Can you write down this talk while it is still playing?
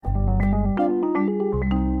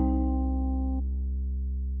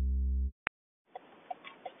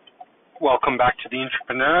welcome back to The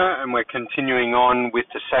Entrepreneur, and we're continuing on with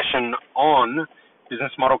the session on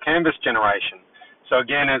business model canvas generation. So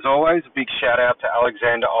again, as always, a big shout out to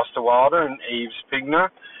Alexander Osterwalder and Yves Pigner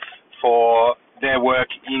for their work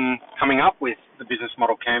in coming up with the business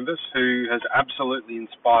model canvas, who has absolutely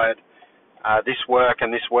inspired this work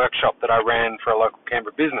and this workshop that I ran for a local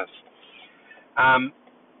Canberra business.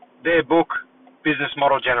 Their book, Business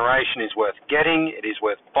Model Generation, is worth getting. It is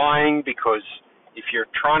worth buying, because if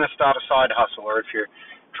you're trying to start a side hustle, or if you're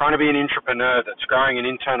trying to be an entrepreneur that's growing an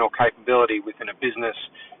internal capability within a business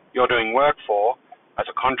you're doing work for, as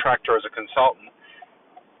a contractor, as a consultant,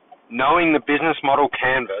 knowing the business model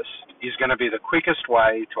canvas is going to be the quickest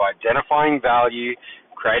way to identifying value,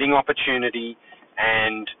 creating opportunity,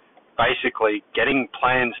 and basically getting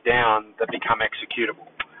plans down that become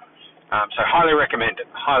executable. So highly recommend it,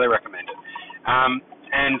 highly recommend it.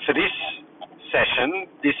 And for this session,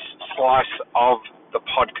 this slice of the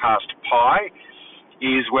podcast pie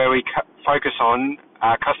is where we focus on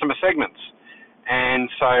customer segments. And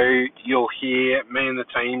so you'll hear me and the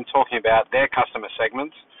team talking about their customer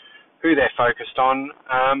segments, who they're focused on,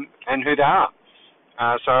 and who they are.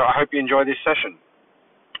 So I hope you enjoy this session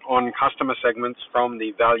on customer segments from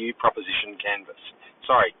the value proposition canvas.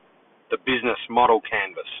 Sorry, the business model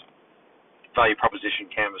canvas. Value proposition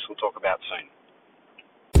canvas we'll talk about soon.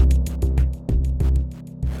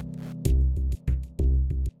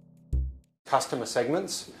 Customer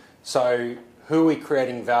segments. So who are we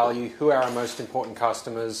creating value? Who are our most important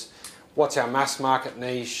customers? What's our mass market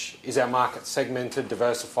niche? Is our market segmented,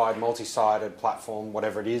 diversified, multi-sided, platform,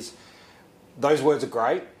 whatever it is? Those words are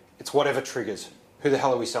great. It's whatever triggers. Who the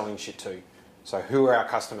hell are we selling shit to? So who are our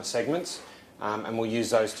customer segments? And we'll use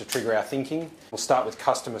those to trigger our thinking. We'll start with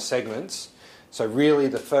customer segments. So really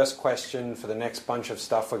the first question for the next bunch of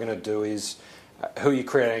stuff we're going to do is who are you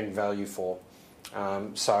creating value for?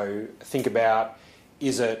 So think about,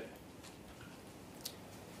 is it,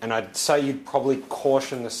 and I'd say you'd probably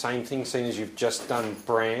caution the same thing, seeing as you've just done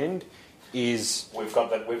brand, is... We've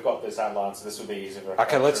got this outline, so this will be easier.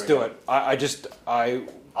 Okay, let's do it. I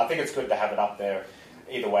think it's good to have it up there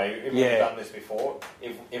either way. If we've done this before,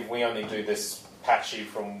 if we only do this patchy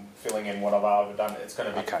from filling in what I've ever done, it's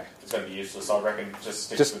going to be useless. I reckon just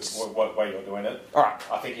stick with what way you're doing it. All right.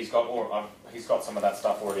 I think he's got some of that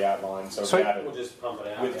stuff already outlined, so we'll just pump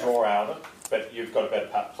it out. Withdraw out of it, but you've got a better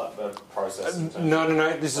process.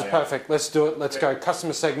 No. This is perfect. Let's do it. Let's go.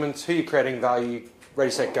 Customer segments. Who are you creating value? Ready,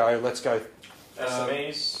 set, go. Let's go.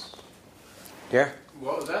 SMEs. Yeah.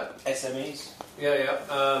 What was that? SMEs.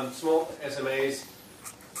 Yeah. Small SMEs,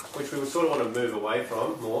 which we would sort of want to move away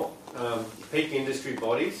from more. Peak industry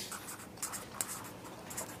bodies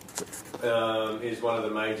is one of the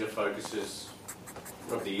major focuses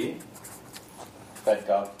of the year.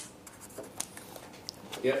 FedGov.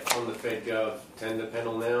 Yep, on the FedGov tender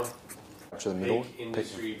panel now. To the middle. Peak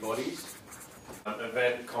industry bodies.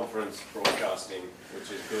 Event conference broadcasting, which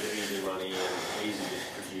is good, easy money and easy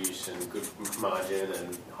to produce and good margin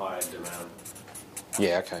and high demand.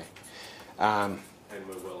 Yeah, okay. And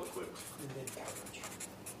we're well equipped.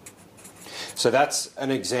 So that's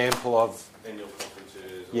an example of... Annual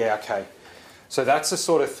conferences. Yeah, okay. So that's the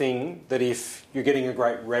sort of thing that if you're getting a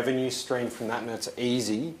great revenue stream from that and it's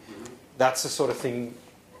easy, that's the sort of thing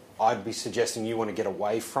I'd be suggesting you want to get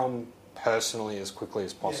away from personally as quickly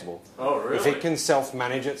as possible. Yeah. Oh, really? If it can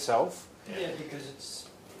self-manage itself. Yeah, because it's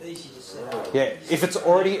easy to set up. Yeah, if it's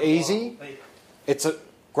already easy, it's a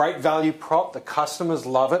great value prop, the customers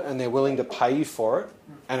love it and they're willing to pay you for it,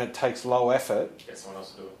 and it takes low effort. Get someone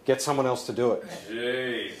else to do it. Get someone else to do it.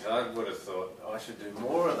 Jeez, I would have thought I should do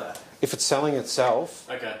more of that. If it's selling itself,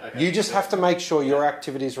 okay. You just have to make sure your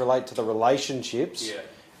activities relate to the relationships,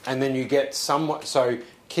 and then you get somewhat... So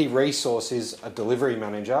key resource is a delivery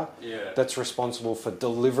manager that's responsible for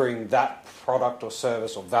delivering that product or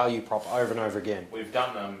service or value prop over and over again. We've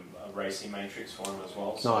done a RACI matrix for him as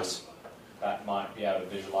well. Nice. So that might be able to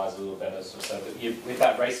visualise a little better. So that with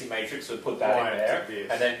that RACI matrix, we'll put that in there,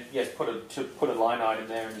 and then put a line item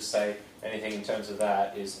there and just say anything in terms of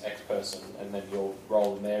that is X person, and then your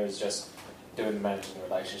role in there is just doing the managing the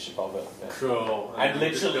relationship of it. Cool. And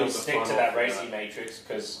literally stick to that RACI matrix,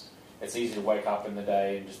 because it's easy to wake up in the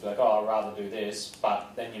day and just be like, oh, I'd rather do this,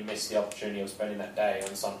 but then you miss the opportunity of spending that day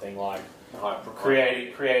on something like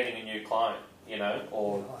creating a new client,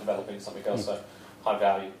 or developing something else. So high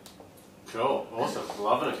value. Cool. Awesome.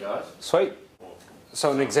 Loving it, guys. Sweet.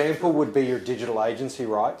 So an example would be your digital agency,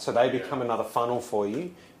 right? So they become another funnel for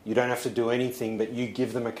you. You don't have to do anything, but you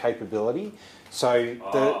give them a capability. So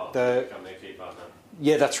become their key partner.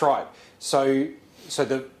 Yeah, that's right. So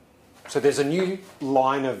there's a new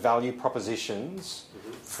line of value propositions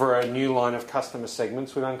for a new line of customer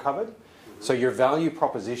segments we've uncovered. So your value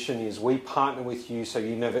proposition is we partner with you so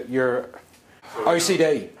you're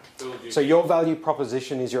OCD. So your value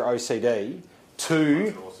proposition is your OCD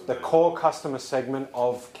to the core customer segment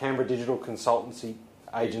of Canberra Digital Consultancy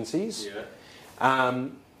agencies.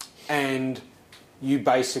 And you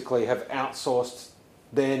basically have outsourced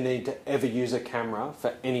their need to ever use a camera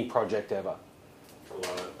for any project ever. I love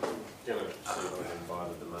it. I'm going to see if I can buy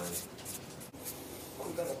the domain.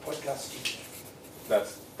 We've got a podcast studio.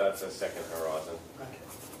 That's a second horizon. Okay.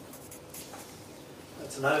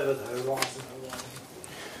 That's an over the horizon.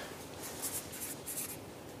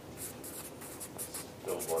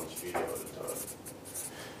 Build one studio at a time.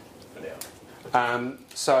 For now.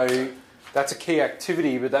 So that's a key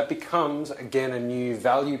activity, but that becomes, again, a new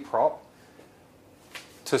value prop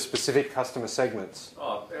to specific customer segments.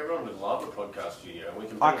 Oh, everyone would love a podcast studio. We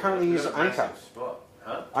can I currently use a Anchor. massive spot.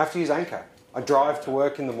 Huh? I have to use Anchor. I drive to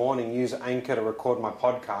work in the morning, use Anchor to record my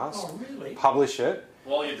podcast, Oh, really? publish it.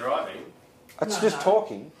 While you're driving? It's No, just no.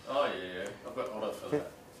 talking. Oh, yeah. I've got Otto for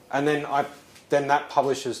that. And then that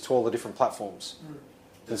publishes to all the different platforms.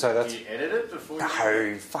 And so that's... Do you edit it before you...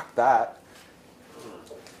 No, fuck that.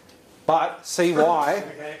 But see why?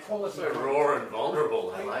 Okay, a quality, So raw and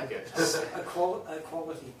vulnerable. I like it. a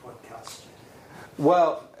quality podcast.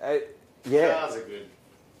 Well, yeah. Cars are good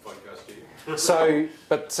podcast studio. So,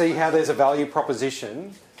 but see how there's a value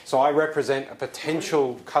proposition. So I represent a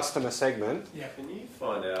potential customer segment. Yeah. Can you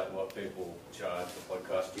find out what people charge for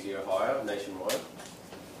podcast studio hire nationwide?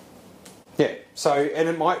 Yeah. So,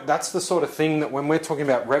 and that's the sort of thing that when we're talking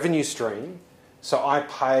about revenue stream, so I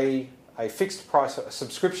pay a fixed price, a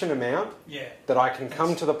subscription amount Yeah. that I can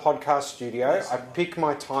come to the podcast studio. I pick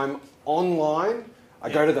my time online. I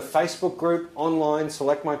go to the Facebook group online,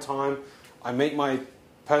 select my time. I meet my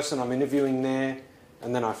person I'm interviewing there,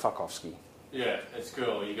 and then I fuck off ski. Yeah, it's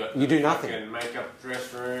cool. You do nothing. Fucking makeup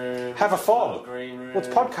dress room. Have a fob. little green room. What's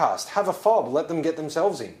podcast? Have a fob. Let them get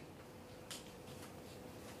themselves in.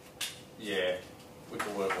 Yeah, we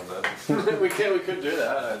can work on that. we could do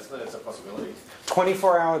that. It's a possibility.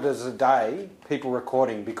 24 hours a day, people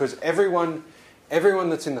recording, because everyone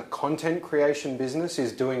that's in the content creation business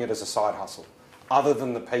is doing it as a side hustle, other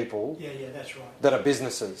than the people Yeah, that's right. that are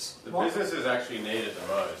businesses. The businesses actually need it the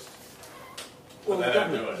most. Well, But the they don't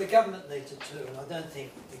do government, it. the government needs it too, and I don't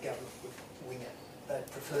think the government would wing it. They'd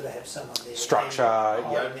prefer to have someone there. Structure, and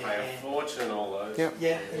yeah. holding They their pay a hand. fortune all those. Yep.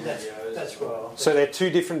 Yeah, and videos that's as well. right. So they're two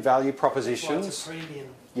different value That's why propositions, it's a premium.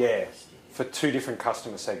 yeah, for two different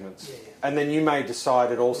customer segments. Yeah. And then you may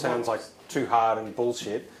decide it all sounds like too hard and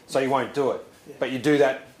bullshit, so you won't do it. Yeah. But you do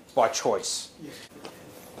that by choice. Yeah.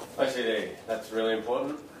 OCD, that's really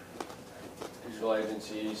important. Visual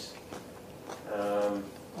agencies.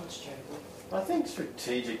 What's Jacob? I think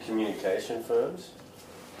strategic communication firms.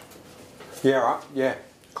 Yeah, right. Yeah,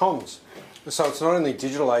 comms. So it's not only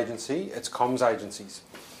digital agency; it's comms agencies.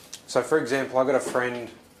 So, for example, I've got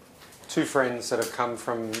two friends that have come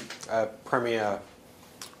from a premier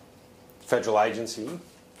federal agency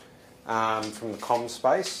from the comms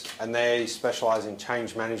space, and they specialise in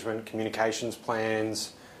change management, communications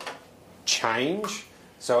plans, change.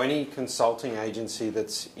 So any consulting agency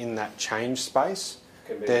that's in that change space,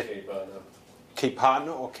 Can be a they're key partner. key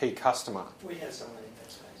partner or key customer. We have someone in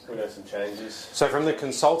that space. We know some changes. So from the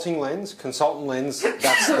consultant lens,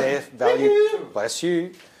 that's their value. Bless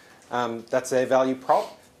you. That's their value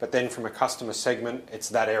prop. But then from a customer segment, it's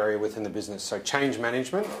that area within the business. So change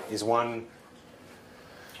management is one.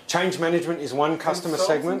 Change management is one customer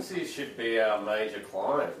segment. Consultancies should be our major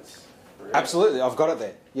clients. Really. Absolutely, I've got it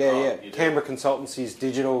there. Yeah, Oh, yeah. you do. Canberra Consultancy's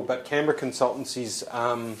digital, but Canberra Consultancy's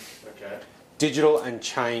Okay. digital and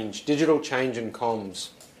change, digital change and comms.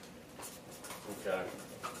 Okay.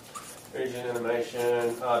 Region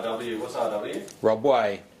Animation. RW. What's RW? Rob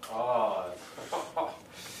Way. Oh.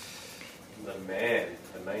 The man.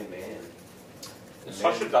 The main man. It's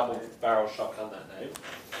such a double barrel shotgun, that name.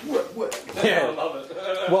 What? Yeah. I love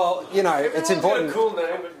it. Well, you know, it's important. Cool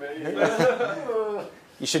name but me.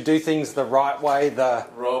 You should do things the right way.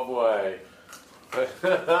 Rob Way.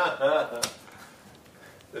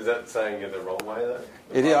 Is that saying it the wrong way though?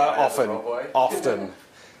 It The right way, often, The wrong way? often.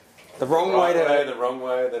 The wrong Right way way, to. the wrong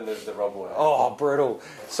way, then there's the Rob way. Oh, brutal.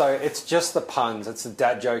 So it's just the puns. It's the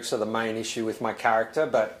dad jokes are the main issue with my character,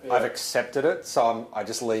 but Yeah. I've accepted it, so I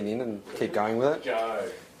just lean in and keep going with it. Go.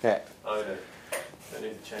 Yeah, Own it. Don't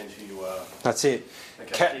need to change who you are. that's it.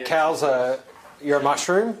 Okay. Cal's you're a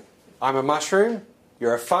mushroom. I'm a mushroom.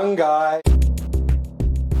 You're a fungi.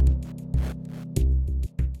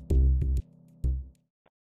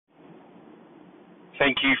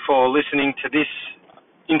 Thank you for listening to this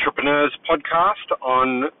Entrepreneurs podcast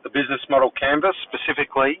on the business model canvas,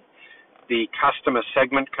 specifically the customer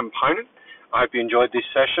segment component. I hope you enjoyed this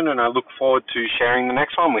session, and I look forward to sharing the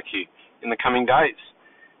next one with you in the coming days.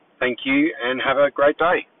 Thank you and have a great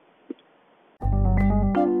day.